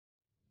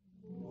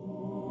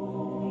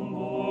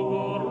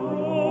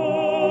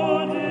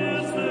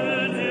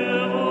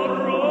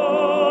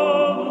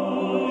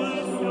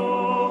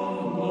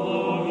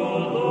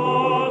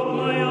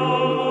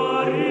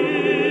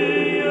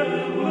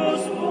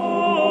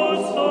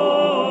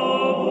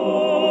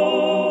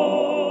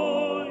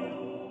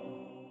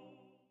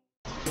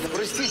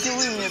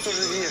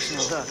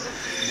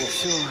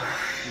все.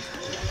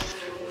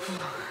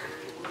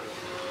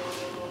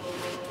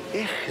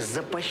 Эх,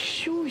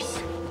 запащусь.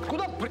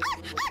 Куда?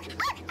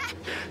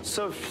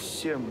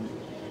 Совсем.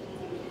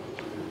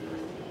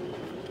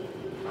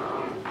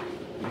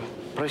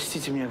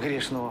 Простите меня,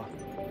 грешного.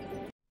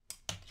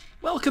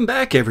 Welcome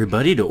back,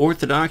 everybody, to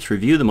Orthodox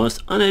Review, the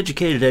most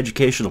uneducated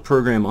educational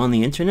program on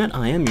the internet.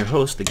 I am your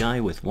host, the guy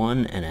with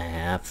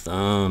 1.5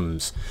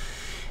 thumbs.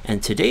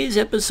 And today's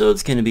episode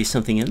is going to be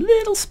something a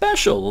little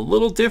special, a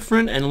little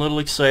different, and a little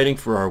exciting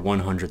for our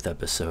 100th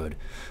episode.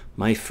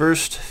 My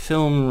first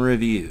film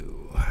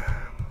review.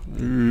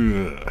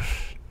 Ugh.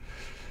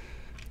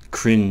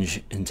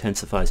 Cringe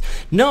intensifies.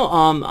 No,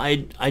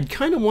 I'd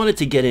kind of wanted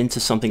to get into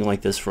something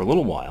like this for a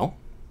little while,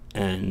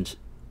 and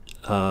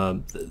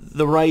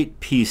the right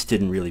piece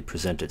didn't really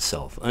present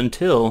itself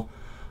until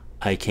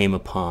I came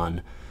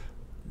upon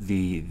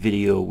the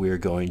video we're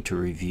going to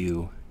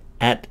review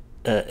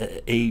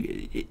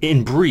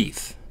in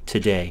brief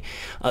today.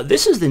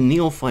 This is the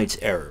Neophyte's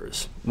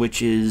Errors,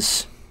 which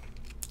is,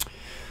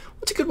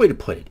 what's a good way to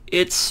put it?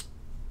 It's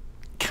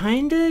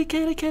kind of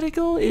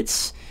catechetical.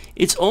 It's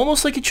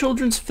almost like a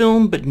children's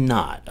film, but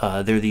not.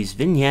 There are these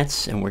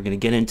vignettes, and we're going to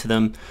get into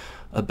them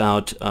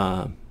about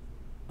a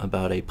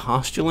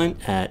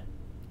postulant at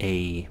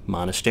a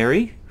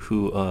monastery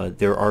who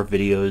there are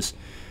videos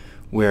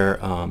where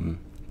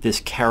this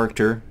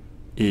character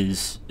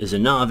is a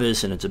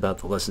novice, and it's about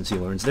the lessons he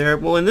learns there.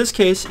 Well, in this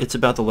case, it's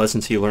about the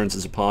lessons he learns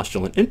as a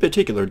postulant, in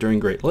particular during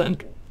Great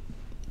Lent.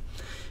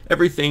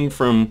 Everything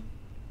from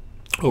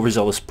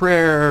overzealous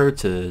prayer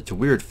to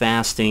weird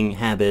fasting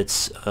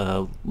habits,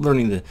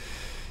 learning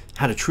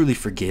how to truly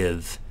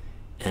forgive,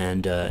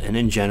 and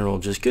in general,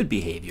 just good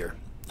behavior.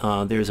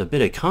 There's a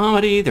bit of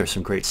comedy, there's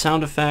some great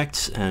sound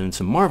effects, and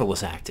some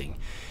marvelous acting.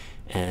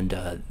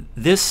 And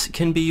this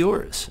can be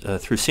yours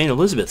through St.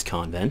 Elizabeth's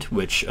Convent,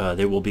 which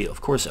there will be, of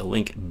course, a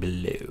link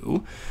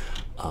below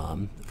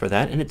for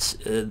that. And it's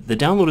the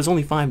download is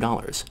only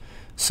 $5,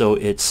 so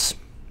it's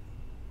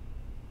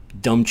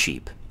dumb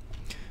cheap.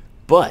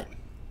 But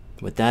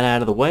with that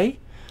out of the way,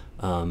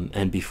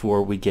 and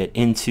before we get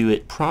into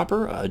it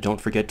proper,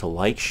 don't forget to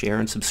like, share,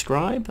 and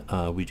subscribe.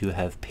 We do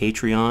have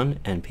Patreon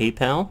and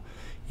PayPal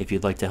if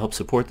you'd like to help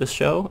support this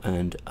show.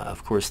 And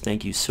of course,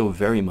 thank you so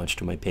very much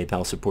to my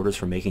PayPal supporters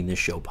for making this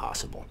show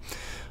possible.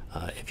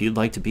 If you'd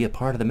like to be a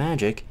part of the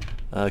magic,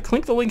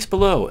 click the links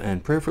below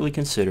and prayerfully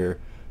consider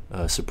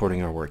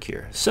supporting our work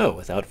here. So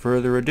without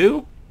further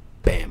ado,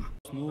 bam!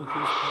 Ой,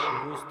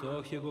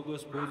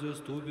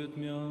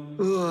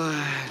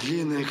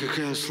 длинная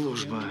какая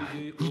служба.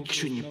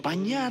 Ничего не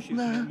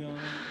понятно.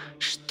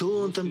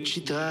 Что он там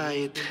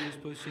читает?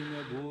 То ли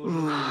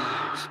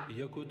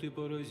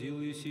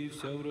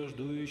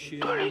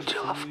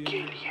дело в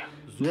келье.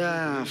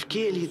 Да, в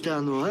келье-то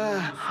оно,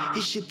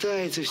 и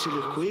читается все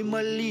легко, и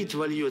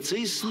молитва льется,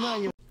 и сна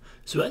не...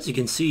 So as you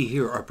can see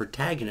here, our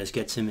protagonist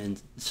gets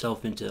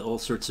himself into all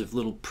sorts of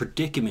little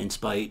predicaments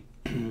by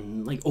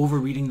like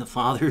overreading the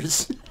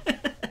fathers,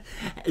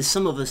 as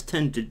some of us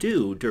tend to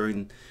do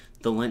during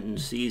the Lenten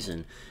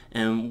season.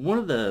 And one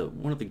of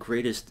the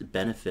greatest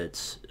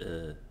benefits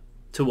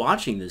to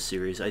watching this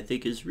series, I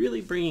think, is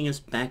really bringing us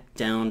back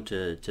down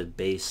to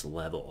base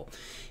level,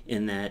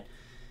 in that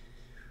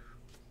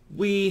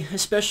we,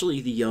 especially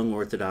the young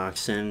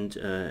Orthodox, and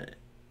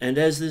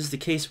as is the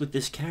case with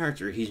this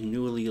character, he's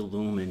newly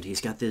illumined.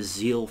 He's got this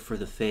zeal for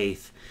the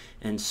faith.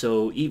 And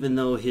so even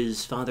though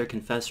his father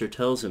confessor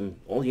tells him,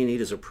 all you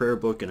need is a prayer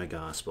book and a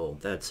gospel,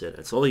 that's it.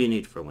 That's all you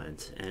need for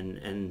Lent.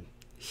 And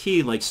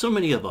he, like so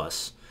many of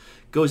us,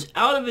 goes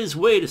out of his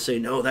way to say,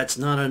 no, that's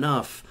not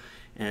enough.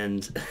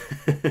 And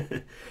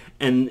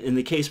and in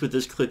the case with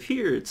this clip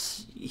here,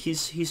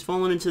 he's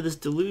fallen into this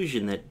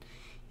delusion that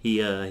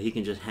he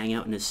can just hang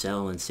out in his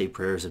cell and say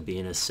prayers and be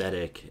an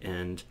ascetic.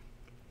 And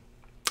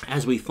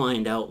as we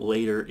find out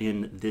later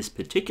in this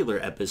particular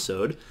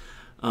episode,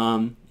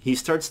 he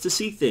starts to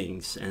see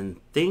things, and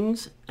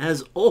things,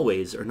 as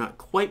always, are not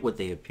quite what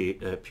they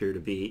appear to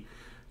be.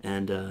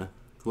 And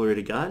glory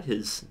to God,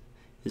 his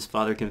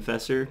father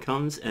confessor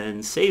comes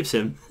and saves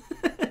him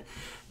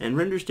and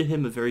renders to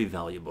him a very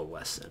valuable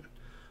lesson.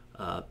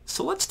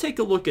 So let's take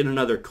a look at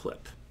another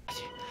clip.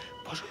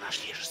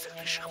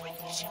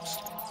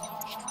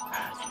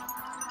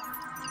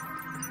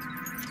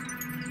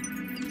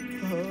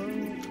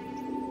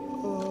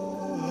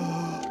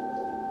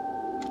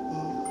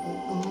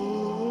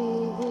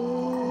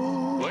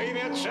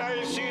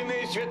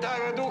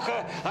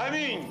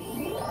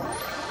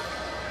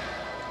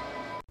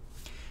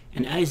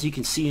 And as you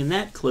can see in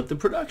that clip, the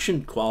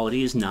production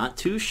quality is not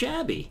too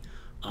shabby.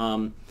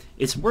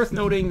 It's worth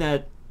noting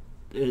that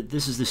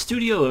this is the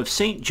studio of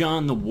St.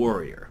 John the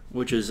Warrior,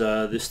 which is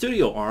the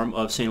studio arm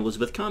of St.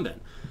 Elizabeth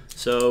Convent.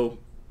 So,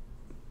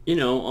 you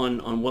know,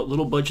 on what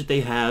little budget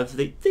they have,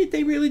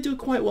 they really do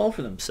quite well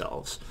for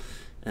themselves.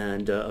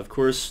 And of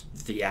course,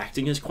 the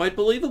acting is quite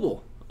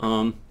believable.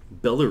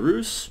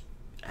 Belarus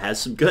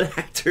has some good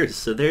actors,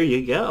 so there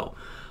you go.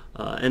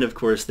 And of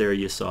course, there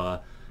you saw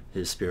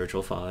his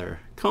spiritual father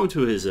come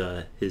to his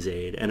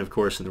aid. And of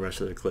course, in the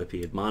rest of the clip,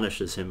 he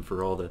admonishes him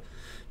for all the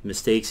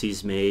mistakes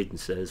he's made and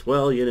says,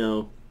 well, you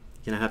know,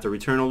 you're gonna have to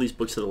return all these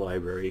books to the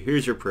library.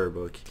 Here's your prayer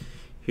book.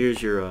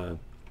 Here's your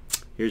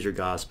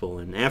gospel.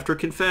 And after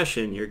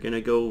confession, you're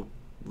gonna go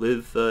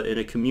live in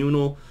a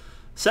communal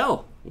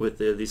cell with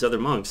these other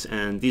monks.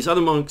 And these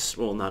other monks,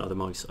 well, not other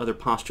monks, other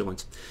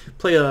postulants,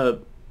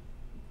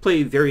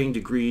 play varying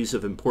degrees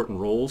of important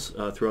roles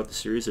throughout the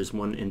series. There's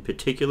one in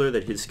particular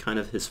that is kind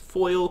of his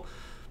foil,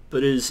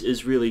 but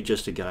is really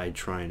just a guide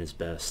trying his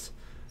best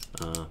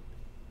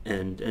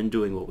and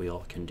doing what we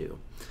all can do.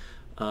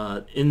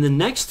 In the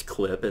next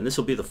clip, and this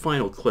will be the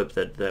final clip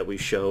that we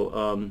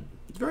show,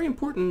 very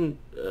important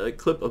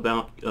clip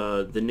about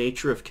the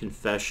nature of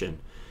confession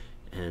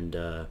and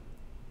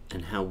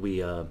how we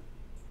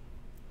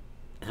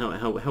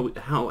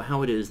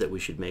how it is that we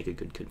should make a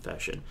good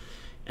confession.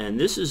 And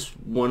this is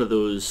one of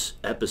those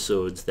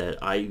episodes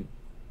that I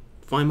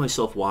find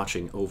myself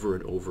watching over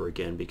and over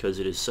again because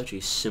it is such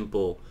a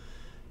simple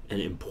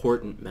and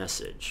important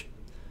message.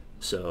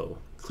 So,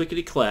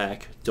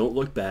 clickety-clack, don't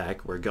look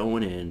back, we're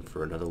going in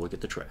for another look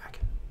at the track.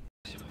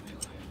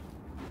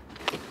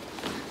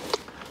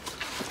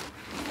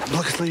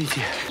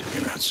 Благословите.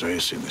 Имя Отца и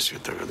Сына и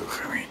Святого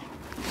Духа. Аминь.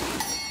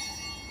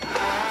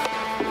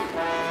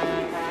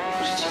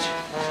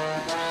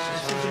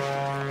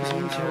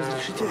 Извините,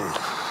 разрешите?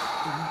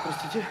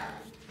 Простите.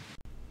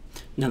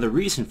 Now, the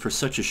reason for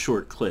such a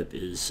short clip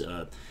is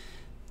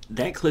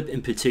that clip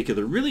in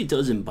particular really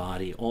does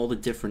embody all the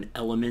different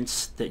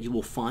elements that you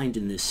will find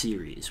in this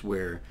series,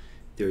 where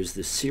there's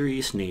this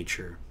serious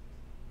nature,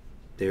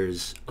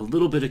 there's a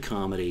little bit of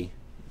comedy,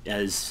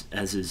 as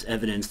is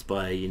evidenced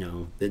by, you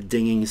know, the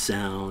dinging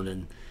sound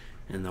and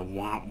the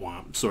womp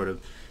womp sort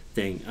of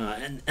thing,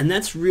 and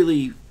that's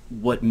really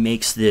what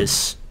makes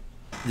this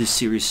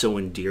series so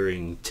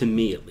endearing, to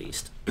me at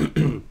least,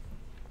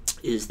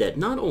 is that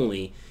not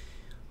only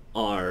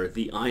are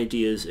the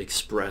ideas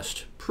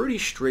expressed pretty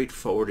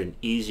straightforward and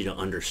easy to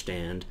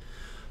understand,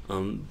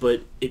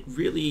 but it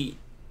really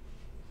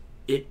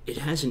it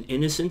has an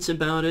innocence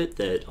about it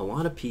that a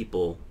lot of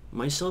people,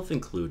 myself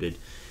included,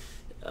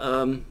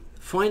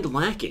 find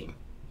lacking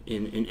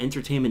in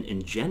entertainment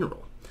in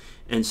general.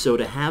 And so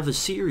to have a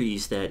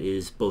series that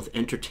is both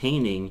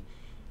entertaining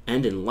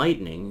and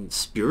enlightening,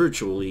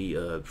 spiritually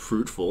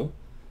fruitful,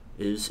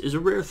 is a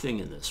rare thing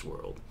in this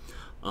world.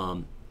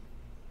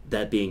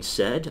 That being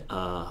said,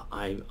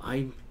 I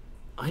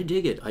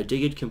dig it. I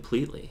dig it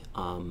completely.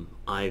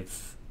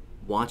 I've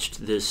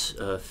watched this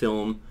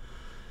film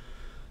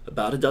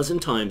about a dozen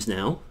times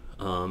now,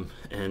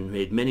 and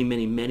made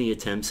many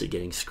attempts at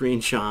getting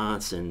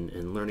screenshots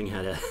and learning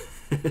how to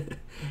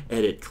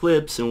edit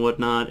clips and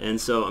whatnot.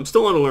 And so I'm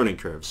still on a learning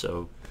curve.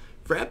 So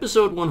for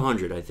episode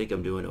 100, I think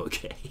I'm doing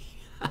okay.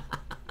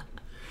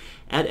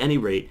 At any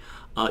rate,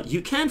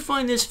 you can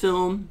find this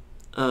film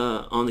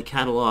on the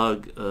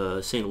Catalog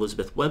St.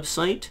 Elizabeth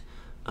website.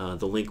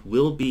 The link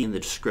will be in the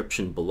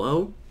description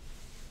below.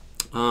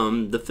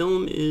 The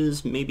film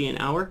is maybe an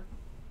hour,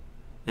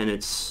 and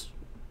it's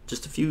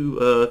just a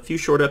few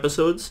short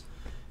episodes,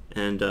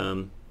 and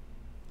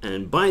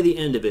by the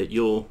end of it,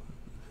 you'll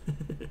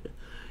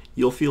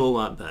you'll feel a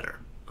lot better.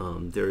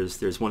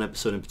 There's one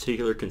episode in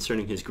particular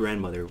concerning his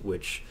grandmother,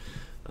 which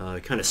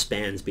kind of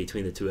spans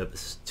between the two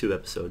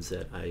episodes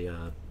that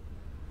I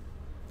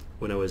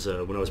when I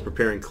was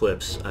preparing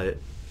clips, I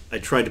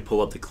tried to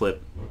pull up the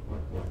clip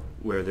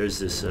where there's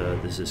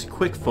this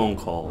quick phone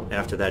call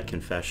after that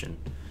confession,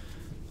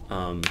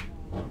 and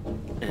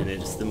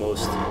it's one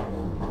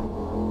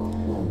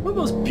of the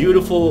most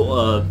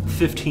beautiful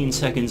 15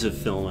 seconds of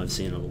film I've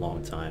seen in a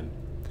long time.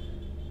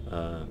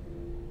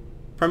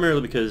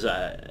 Primarily because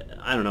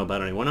I don't know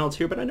about anyone else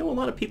here, but I know a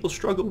lot of people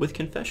struggle with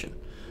confession.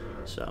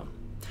 So,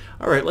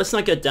 all right, let's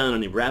not get down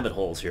any rabbit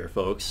holes here,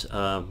 folks.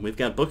 We've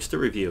got books to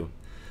review.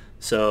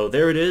 So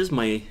there it is,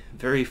 my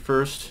very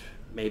first,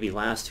 maybe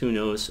last, who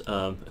knows,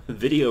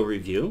 video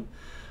review.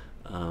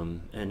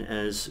 And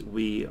as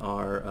we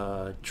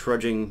are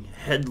trudging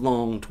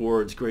headlong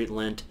towards Great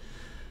Lent,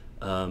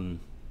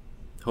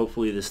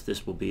 hopefully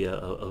this will be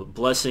a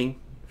blessing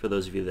for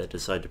those of you that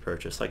decide to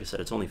purchase. Like I said,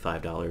 it's only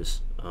 $5,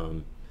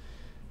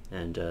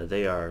 and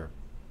they are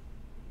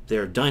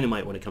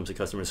dynamite when it comes to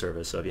customer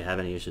service. So if you have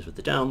any issues with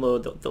the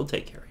download, they'll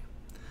take care of you.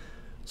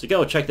 So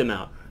go check them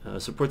out,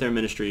 support their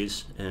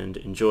ministries, and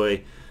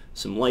enjoy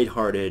some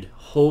lighthearted,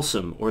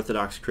 wholesome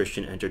Orthodox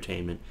Christian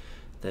entertainment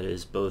that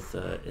is both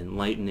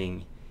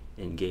enlightening,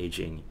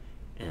 engaging,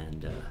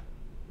 and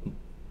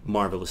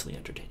marvelously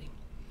entertaining.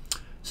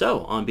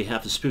 So, on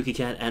behalf of Spooky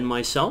Cat and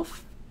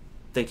myself,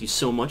 thank you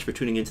so much for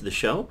tuning into the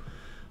show.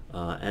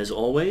 As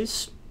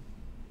always,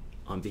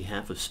 on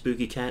behalf of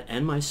Spooky Cat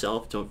and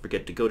myself, don't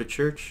forget to go to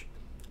church,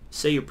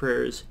 say your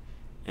prayers,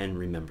 and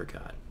remember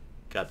God.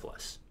 God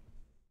bless.